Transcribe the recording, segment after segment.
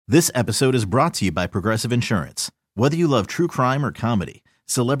This episode is brought to you by Progressive Insurance. Whether you love true crime or comedy,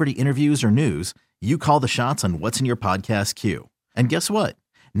 celebrity interviews or news, you call the shots on what's in your podcast queue. And guess what?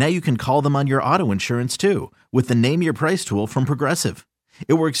 Now you can call them on your auto insurance too with the Name Your Price tool from Progressive.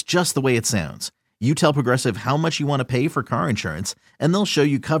 It works just the way it sounds. You tell Progressive how much you want to pay for car insurance, and they'll show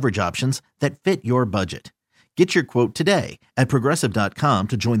you coverage options that fit your budget. Get your quote today at Progressive.com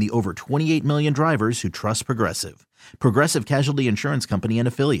to join the over 28 million drivers who trust Progressive. Progressive Casualty Insurance Company and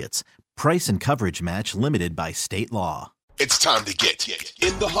Affiliates. Price and coverage match limited by state law. It's time to get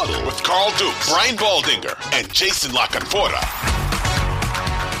in the huddle with Carl Dukes, Brian Baldinger, and Jason LaCanfora.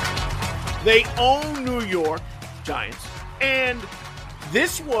 They own New York Giants, and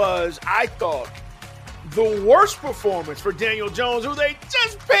this was, I thought, the worst performance for Daniel Jones, who they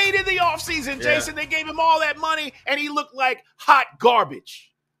just paid in the offseason, Jason. They gave him all that money, and he looked like hot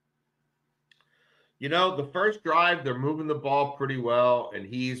garbage. You know, the first drive, they're moving the ball pretty well, and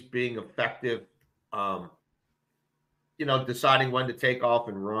he's being effective, deciding when to take off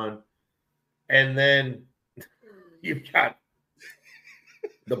and run. And then you've got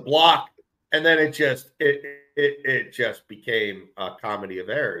the block, and then it just became a comedy of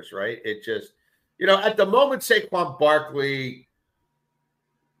errors, right? It just, at the moment, Saquon Barkley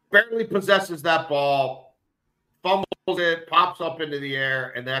barely possesses that ball, fumbles it, pops up into the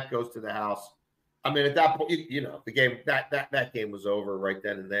air, and that goes to the house. I mean, at that point, the game that game was over right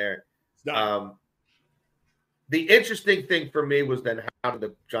then and there. The interesting thing for me was then how did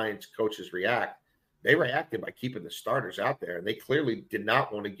the Giants coaches react? They reacted by keeping the starters out there, and they clearly did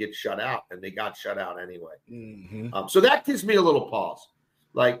not want to get shut out, and they got shut out anyway. Mm-hmm. So that gives me a little pause.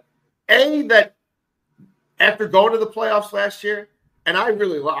 Like, that after going to the playoffs last year, and I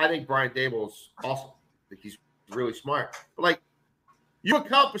think Brian Daboll's awesome. I think he's really smart. But, you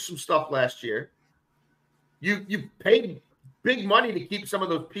accomplished some stuff last year. You paid big money to keep some of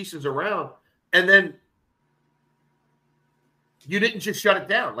those pieces around, and then you didn't just shut it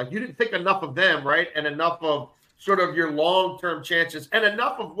down. You didn't think enough of them, right? And enough of sort of your long-term chances and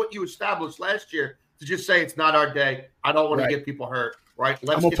enough of what you established last year to just say it's not our day. I don't want to get people hurt, right?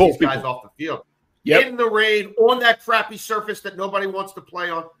 Let's get these guys off the field. Yep. In the rain, on that crappy surface that nobody wants to play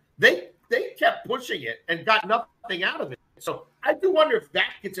on. They kept pushing it and got nothing out of it. So I do wonder if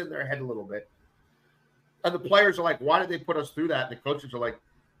that gets in their head a little bit. And the players are like, why did they put us through that? And the coaches are like,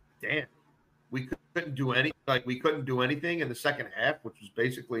 damn, we couldn't do anything in the second half, which was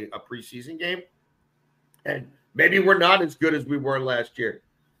basically a preseason game. And maybe we're not as good as we were last year.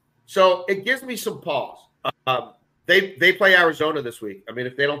 So it gives me some pause. They play Arizona this week. I mean,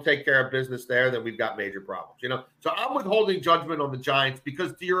 if they don't take care of business there, then we've got major problems, So I'm withholding judgment on the Giants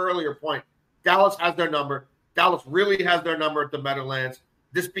because, to your earlier point, Dallas has their number. Dallas really has their number at the Meadowlands.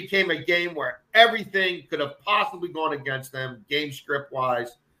 This became a game where everything could have possibly gone against them, game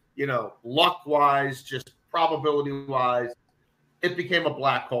script-wise, luck-wise, just probability-wise. It became a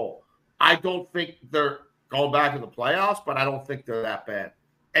black hole. I don't think they're going back to the playoffs, but I don't think they're that bad.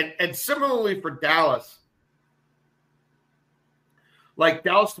 And similarly for Dallas,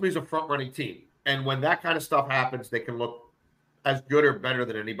 Dallas to me is a front-running team. And when that kind of stuff happens, they can look as good or better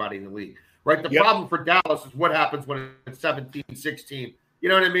than anybody in the league. Right? The problem for Dallas is what happens when it's 17-16. You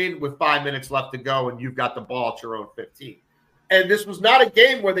know what I mean? With 5 minutes left to go and you've got the ball at your own 15. And this was not a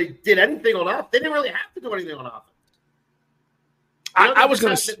game where they did anything on offense. They didn't really have to do anything on offense. I was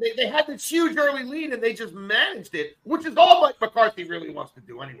going to – they had this huge early lead and they just managed it, which is all Mike McCarthy really wants to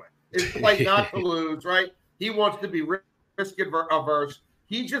do anyway, is play not to lose, right? He wants to be risk averse.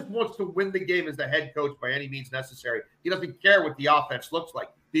 He just wants to win the game as the head coach by any means necessary. He doesn't care what the offense looks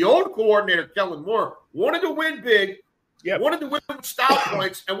like. The old coordinator, Kellen Moore, wanted to win big, wanted to win with style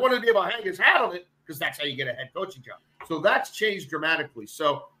points, and wanted to be able to hang his hat on it because that's how you get a head coaching job. So that's changed dramatically.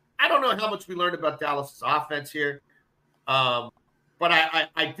 So I don't know how much we learned about Dallas' offense here. But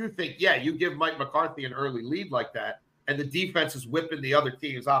I do think, you give Mike McCarthy an early lead like that, and the defense is whipping the other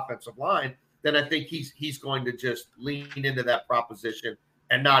team's offensive line, then I think he's going to just lean into that proposition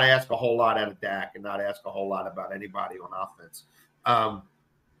and not ask a whole lot out of Dak and not ask a whole lot about anybody on offense.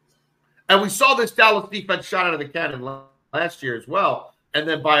 And we saw this Dallas defense shot out of the cannon last year as well. And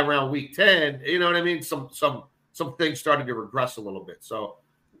then by around week 10, you know what I mean? Some things started to regress a little bit. So,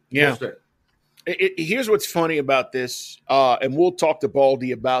 yeah. Here's what's funny about this, and we'll talk to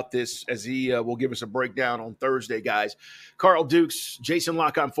Baldy about this as he will give us a breakdown on Thursday, guys. Carl Dukes, Jason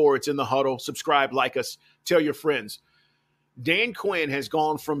LaCanfora, it's in the huddle. Subscribe, like us, tell your friends. Dan Quinn has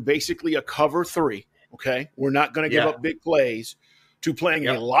gone from basically a cover 3, okay? We're not going to give up big plays, to playing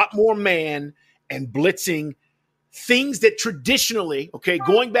a lot more man and blitzing things that traditionally, okay,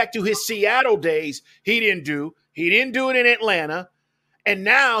 going back to his Seattle days, he didn't do. He didn't do it in Atlanta. And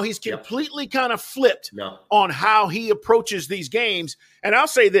now he's completely kind of flipped on how he approaches these games. And I'll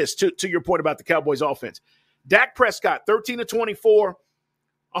say this to your point about the Cowboys offense. Dak Prescott, 13 of 24,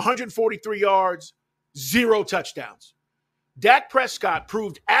 143 yards, 0 touchdowns. Dak Prescott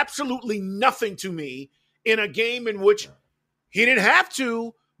proved absolutely nothing to me in a game in which he didn't have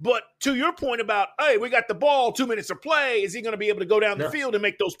to. But to your point about, hey, we got the ball, 2 minutes of play. Is he going to be able to go down the field and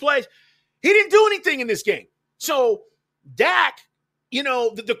make those plays? He didn't do anything in this game. So Dak,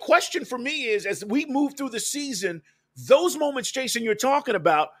 the question for me is, as we move through the season, those moments, Jason, you're talking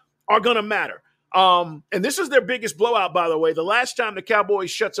about are going to matter. And this is their biggest blowout, by the way. The last time the Cowboys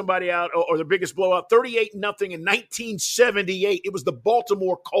shut somebody out, or the biggest blowout, 38-0 in 1978. It was the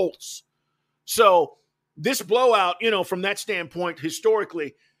Baltimore Colts. So this blowout, from that standpoint,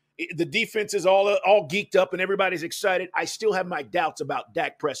 historically, the defense is all geeked up and everybody's excited. I still have my doubts about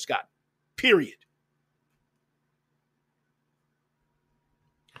Dak Prescott, period.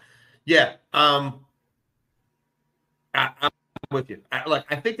 Yeah. I'm with you.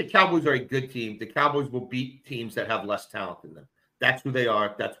 I think the Cowboys are a good team. The Cowboys will beat teams that have less talent than them. That's who they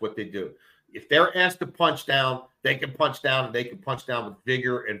are. That's what they do. If they're asked to punch down, they can punch down, and they can punch down with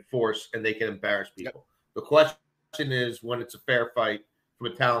vigor and force, and they can embarrass people. Yep. The question is when it's a fair fight from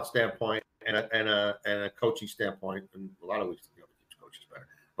a talent standpoint and a coaching standpoint, and a lot of weeks the other team's coaches better,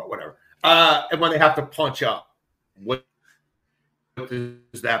 but whatever. And when they have to punch up, what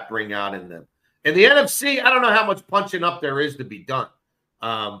does that bring out in them? In the NFC, I don't know how much punching up there is to be done.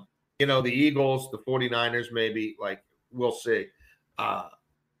 The Eagles, the 49ers, maybe, we'll see. But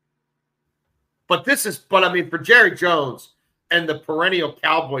for Jerry Jones and the perennial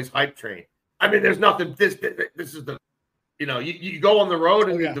Cowboys hype train, there's nothing. This is the, you go on the road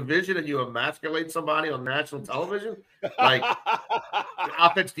in the division and you emasculate somebody on national television, like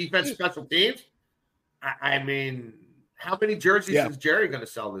offense, defense, special teams. How many jerseys is Jerry going to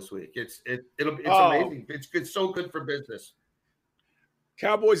sell this week? It's amazing. It's so good for business.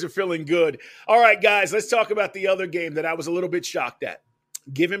 Cowboys are feeling good. All right, guys, let's talk about the other game that I was a little bit shocked at.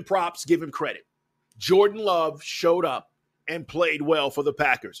 Give him props, give him credit. Jordan Love showed up and played well for the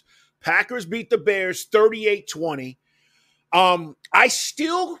Packers. Packers beat the Bears 38-20. I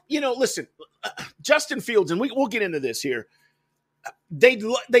still, listen, Justin Fields, and we'll get into this here. They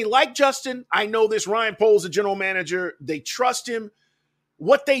like Justin. I know this. Ryan Poles, the general manager. They trust him.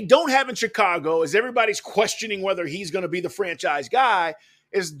 What they don't have in Chicago is everybody's questioning whether he's going to be the franchise guy.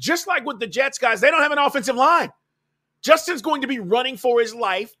 Is just like with the Jets guys, they don't have an offensive line. Justin's going to be running for his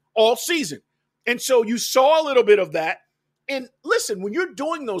life all season. And so you saw a little bit of that. And listen, when you're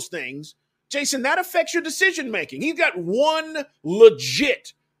doing those things, Jason, that affects your decision-making. He's got one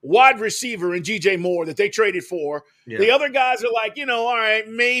legit wide receiver in G.J. Moore that they traded for. Yeah. The other guys are like, all right,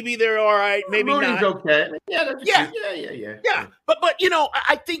 maybe they're all right, maybe Mooney's not. Okay. Yeah. But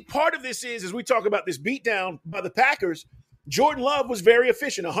I think part of this is, as we talk about this beatdown by the Packers, Jordan Love was very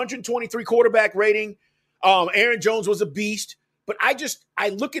efficient, 123 quarterback rating. Aaron Jones was a beast. But I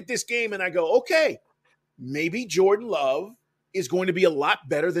look at this game and I go, okay, maybe Jordan Love is going to be a lot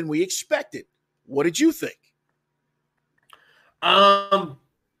better than we expected. What did you think?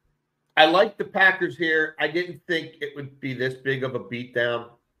 I like the Packers here. I didn't think it would be this big of a beatdown,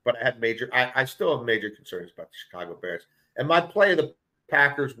 but I still have major concerns about the Chicago Bears. And my play of the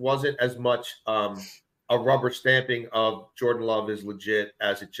Packers wasn't as much a rubber stamping of Jordan Love is legit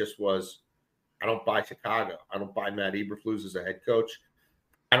as it just was, I don't buy Chicago. I don't buy Matt Eberflus as a head coach.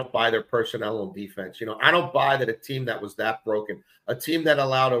 I don't buy their personnel on defense. I don't buy that a team that was that broken, a team that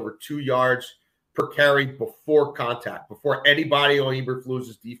allowed over 2 yards per carry before contact, before anybody on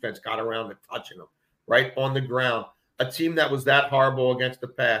Eberflus's defense got around to touching them, right on the ground. A team that was that horrible against the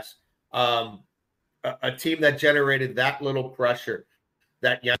pass. A team that generated that little pressure,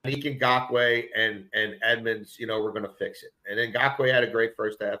 that Yannick Ngakoue and Edmonds, were going to fix it. And Ngakoue had a great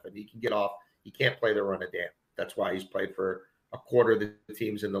first half, and he can get off. He can't play the run a damn. That's why he's played for a quarter of the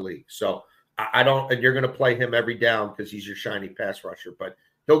teams in the league. So I don't, and you're going to play him every down because he's your shiny pass rusher, but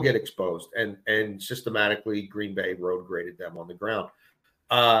he'll get exposed. And systematically, Green Bay road graded them on the ground.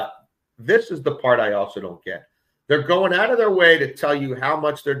 This is the part I also don't get. They're going out of their way to tell you how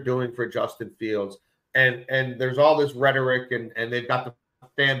much they're doing for Justin Fields. And there's all this rhetoric, and they've got the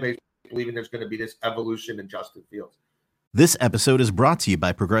fan base believing there's going to be this evolution in Justin Fields. This episode is brought to you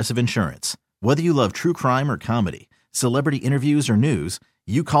by Progressive Insurance. Whether you love true crime or comedy, celebrity interviews or news,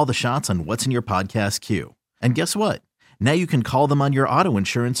 you call the shots on what's in your podcast queue. And guess what? Now you can call them on your auto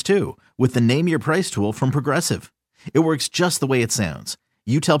insurance too with the Name Your Price tool from Progressive. It works just the way it sounds.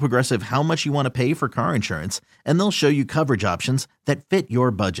 You tell Progressive how much you want to pay for car insurance, and they'll show you coverage options that fit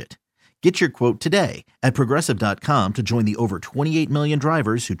your budget. Get your quote today at Progressive.com to join the over 28 million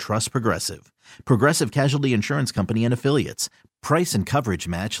drivers who trust Progressive. Progressive Casualty Insurance Company and Affiliates. Price and coverage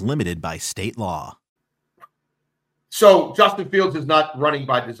match limited by state law. So Justin Fields is not running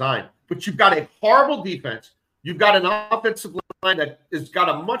by design, but you've got a horrible defense. You've got an offensive line that has got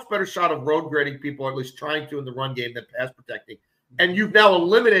a much better shot of road grading people, or at least trying to in the run game, than pass protecting. And you've now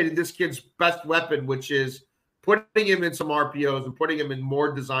eliminated this kid's best weapon, which is putting him in some RPOs and putting him in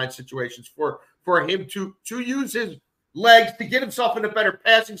more design situations for him to use his legs to get himself into better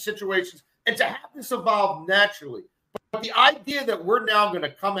passing situations and to have this evolve naturally. But the idea that we're now going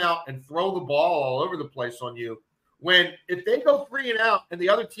to come out and throw the ball all over the place on you, when if they go 3 and out and the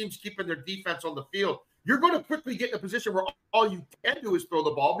other team's keeping their defense on the field, you're going to quickly get in a position where all you can do is throw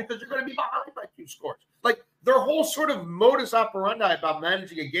the ball because you're going to be behind by 2 scores. Like, their whole sort of modus operandi about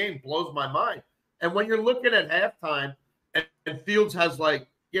managing a game blows my mind. And when you're looking at halftime and Fields has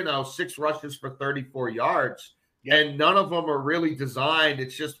 6 rushes for 34 yards, and none of them are really designed,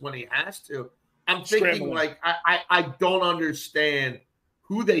 it's just when he has to. I'm thinking, I don't understand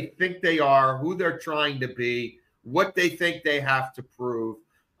who they think they are, who they're trying to be, what they think they have to prove.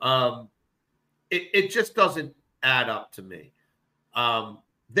 It just doesn't add up to me.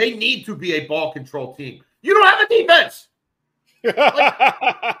 They need to be a ball control team. You don't have a defense.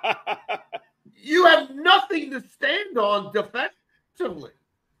 You have nothing to stand on defensively,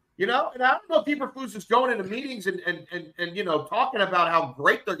 And I don't know if Eberflus is going into meetings and talking about how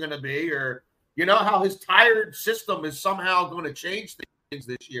great they're going to be, or how his tired system is somehow going to change things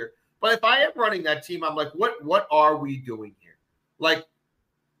this year. But if I am running that team, I'm like, what are we doing here?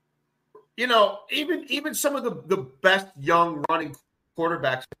 Even some of the best young running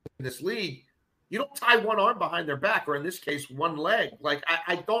quarterbacks in this league, you don't tie one arm behind their back, or in this case, one leg.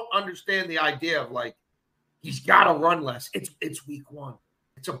 I don't understand the idea of he's got to run less. It's week 1.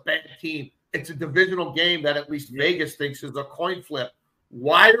 It's a bad team. It's a divisional game that at least Vegas thinks is a coin flip.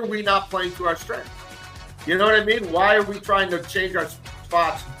 Why are we not playing to our strengths? You know what I mean? Why are we trying to change our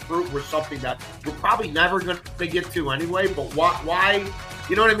spots and prove we're something that we're probably never going to get to anyway? But why?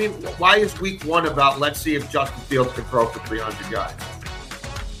 You know what I mean? Why is week 1 about let's see if Justin Fields can throw for 300 yards?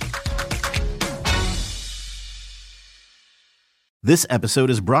 This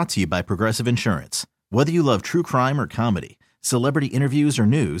episode is brought to you by Progressive Insurance. Whether you love true crime or comedy, celebrity interviews or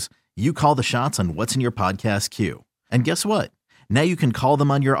news, you call the shots on what's in your podcast queue. And guess what? Now you can call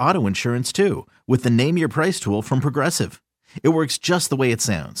them on your auto insurance too, with the Name Your Price tool from Progressive. It works just the way it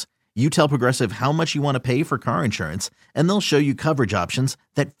sounds. You tell Progressive how much you want to pay for car insurance, and they'll show you coverage options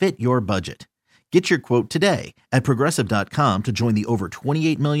that fit your budget. Get your quote today at Progressive.com to join the over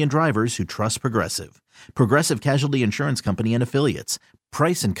 28 million drivers who trust Progressive. Progressive Casualty Insurance Company and Affiliates.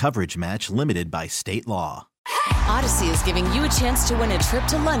 Price and coverage match limited by state law. Odyssey is giving you a chance to win a trip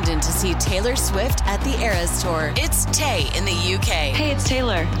to London to see Taylor Swift at the Eras Tour. It's Tay in the UK. Hey, it's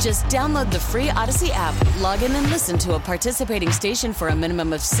Taylor. Just download the free Odyssey app, log in and listen to a participating station for a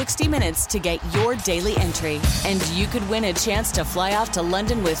minimum of 60 minutes to get your daily entry. And you could win a chance to fly off to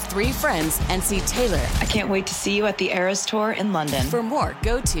London with 3 friends and see Taylor. I can't wait to see you at the Eras Tour in London. For more,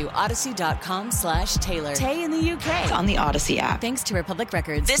 go to odyssey.com/Taylor. Tay in the UK. It's on the Odyssey app. Thanks to Republic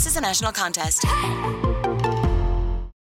Records. This is a national contest.